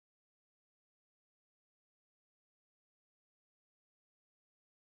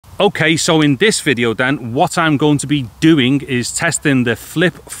Okay, so in this video then, what I'm going to be doing is testing the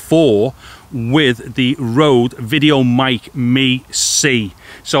Flip 4 with the RODE VideoMic Me-C.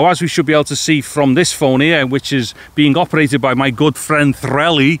 So as we should be able to see from this phone here, which is being operated by my good friend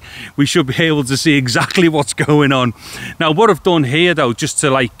Threlly, we should be able to see exactly what's going on. Now what I've done here though, just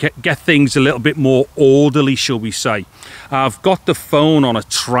to like get things a little bit more orderly, shall we say, I've got the phone on a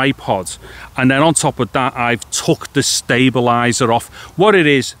tripod, and then on top of that I've took the stabilizer off. What it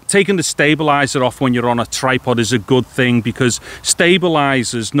is, taking the stabilizer off when you're on a tripod is a good thing, because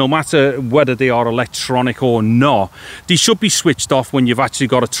stabilizers, no matter whether they are electronic or not, they should be switched off when you've actually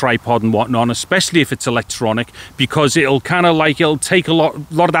got a tripod and whatnot, especially if it's electronic, because it'll kind of like, it'll take a lot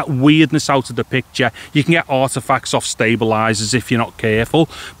of that weirdness out of the picture. You can get artifacts off stabilizers if you're not careful,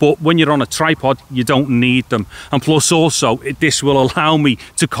 but when you're on a tripod you don't need them. And plus also this will allow me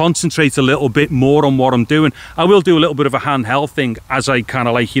to concentrate a little bit more on what I'm doing. I will do a little bit of a handheld thing as I kind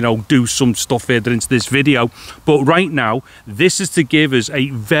of like, you know, do some stuff further into this video, but right now this is to give us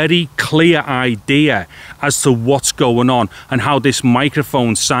a very clear idea as to what's going on and how this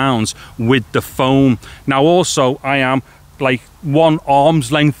microphone sounds with the phone. Now also I am like one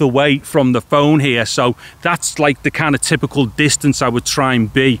arm's length away from the phone here, so that's like the kind of typical distance I would try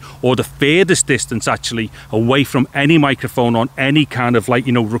and be, or the furthest distance actually away from any microphone on any kind of like,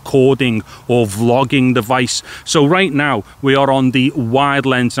 you know, recording or vlogging device. So right now we are on the wide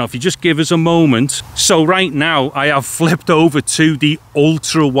lens. Now if you just give us a moment, so right now I have flipped over to the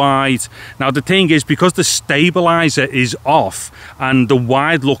ultra wide. Now the thing is, because the stabilizer is off and the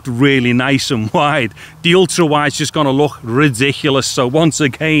wide looked really nice and wide, the ultra wide is just going to look ridiculous. So once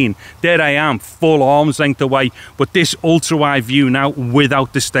again, there I am, full arm's length away, but this ultra wide view now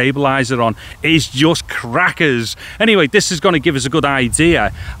without the stabilizer on is just crackers. Anyway, this is going to give us a good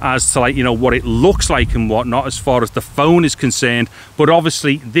idea as to, like, you know, what it looks like and whatnot as far as the phone is concerned. But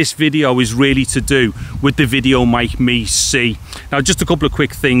obviously this video is really to do with the VideoMic Me-C. Now just a couple of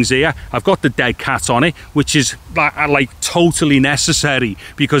quick things here. I've got the dead cat on it, which is like totally necessary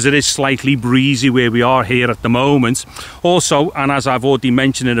because it is slightly breezy where we are here at the moment. Also, and as I've already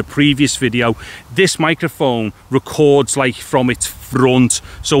mentioned in a previous video, this microphone records like from its front.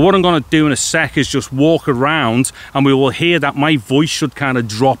 So what I'm going to do in a sec is just walk around and we will hear that my voice should kind of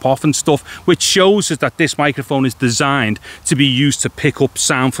drop off and stuff, which shows us that this microphone is designed to be used to pick up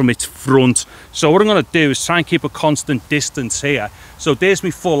sound from its front. So what I'm going to do is try and keep a constant distance here. So there's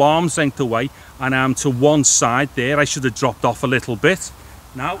me full arm's length away, and I'm to one side there. I should have dropped off a little bit.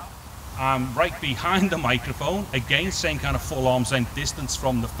 Now I'm right behind the microphone, again same kind of full arm's length distance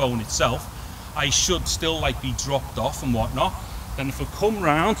from the phone itself. I should still like be dropped off and whatnot. Then if I come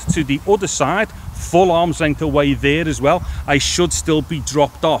round to the other side, full arm's length away there as well, I should still be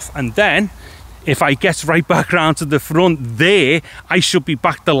dropped off. And then if I get right back round to the front there, I should be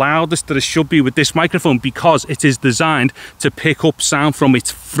back the loudest that it should be with this microphone, because it is designed to pick up sound from its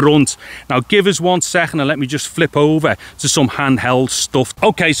front. Now give us 1 second and let me just flip over to some handheld stuff.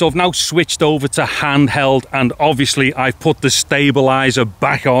 Okay, so I've now switched over to handheld, and obviously I've put the stabilizer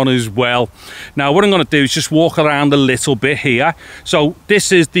back on as well. Now what I'm going to do is just walk around a little bit here. So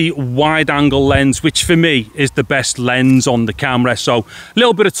this is the wide angle lens, which for me is the best lens on the camera. So a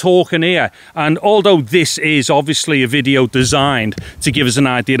little bit of talking here. And although this is obviously a video designed to give us an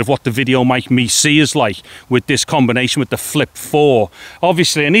idea of what the VideoMic Me-C is like with this combination with the Flip 4,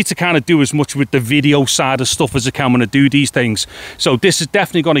 obviously I need to kind of do as much with the video side of stuff as I can when I do these things. So this is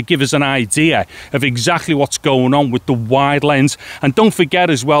definitely going to give us an idea of exactly what's going on with the wide lens. And don't forget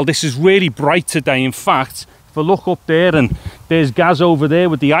as well, this is really bright today. In fact, if I look up there, and there's Gaz over there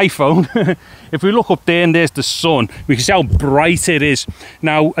with the iPhone. If we look up there and there's the sun, we can see how bright it is.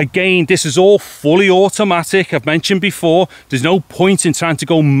 Now again, this is all fully automatic. I've mentioned before, there's no point in trying to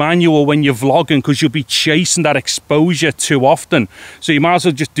go manual when you're vlogging, because you'll be chasing that exposure too often. So you might as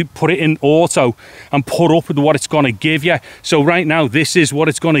well just put it in auto and put up with what it's going to give you. So right now this is what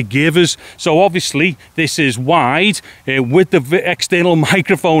it's going to give us. So obviously this is wide with the external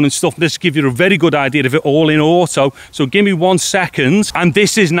microphone and stuff. This gives you a very good idea of it all in auto. So give me 1 second, and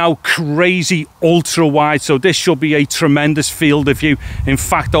this is now crazy ultra wide, so this should be a tremendous field of view. In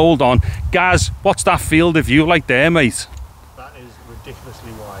fact, hold on, Gaz, what's that field of view like there, mate? That is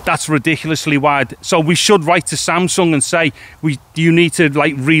ridiculously wide. That's ridiculously wide. So we should write to Samsung and say, you need to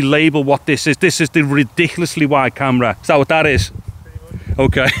like relabel what this is. This is the ridiculously wide camera. Is that what that is?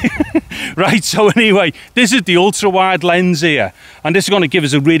 Okay. Right, so anyway, this is the ultra wide lens here, and this is going to give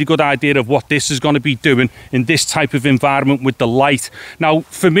us a really good idea of what this is going to be doing in this type of environment with the light. Now,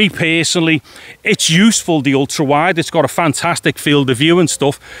 for me personally, it's useful, the ultra wide. It's got a fantastic field of view and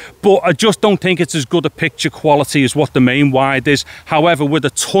stuff, but I just don't think it's as good a picture quality as what the main wide is. However, with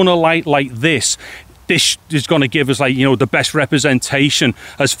a ton of light like this is going to give us, like, you know, the best representation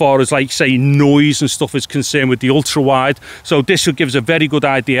as far as, like, say, noise and stuff is concerned with the ultra wide. So this will give us a very good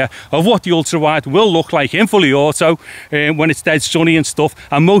idea of what the ultra wide will look like in fully auto when it's dead sunny and stuff.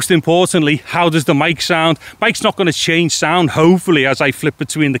 And most importantly, how does the mic sound? Mic's not going to change sound, hopefully, as I flip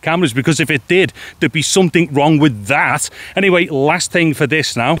between the cameras, because if it did, there'd be something wrong with that. Anyway, last thing for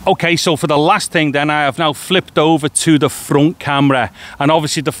this now. Okay, so for the last thing then, I have now flipped over to the front camera, and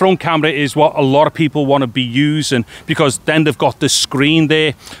obviously the front camera is what a lot of people want to be using, because then they've got the screen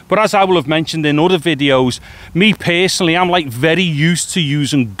there. But as I will have mentioned in other videos, me personally, I'm like very used to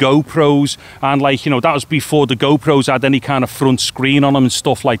using GoPros, and, like, you know, that was before the GoPros had any kind of front screen on them and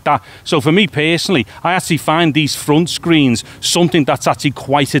stuff like that. So for me personally, I actually find these front screens something that's actually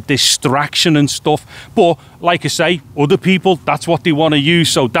quite a distraction and stuff. But like I say, other people, that's what they want to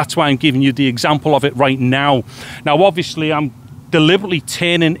use, so that's why I'm giving you the example of it right now. Now obviously I'm deliberately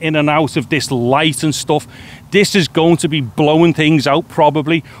turning in and out of this light and stuff. This is going to be blowing things out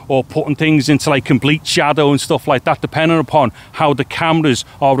probably, or putting things into like complete shadow and stuff like that, depending upon how the cameras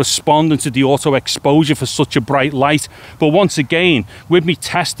are responding to the auto exposure for such a bright light. But once again, with me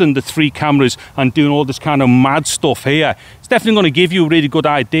testing the 3 cameras and doing all this kind of mad stuff here, it's definitely going to give you a really good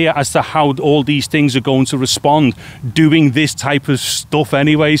idea as to how all these things are going to respond doing this type of stuff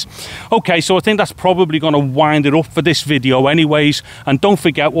anyways. Okay, so I think that's probably going to wind it up for this video anyways. And don't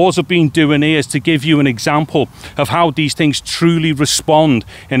forget, all I've been doing here is to give you an example of how these things truly respond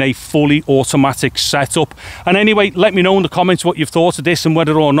in a fully automatic setup. And anyway, let me know in the comments what you've thought of this and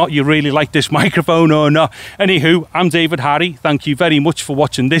whether or not you really like this microphone or not. Anywho, I'm David Harry. Thank you very much for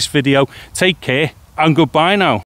watching this video. Take care and goodbye now.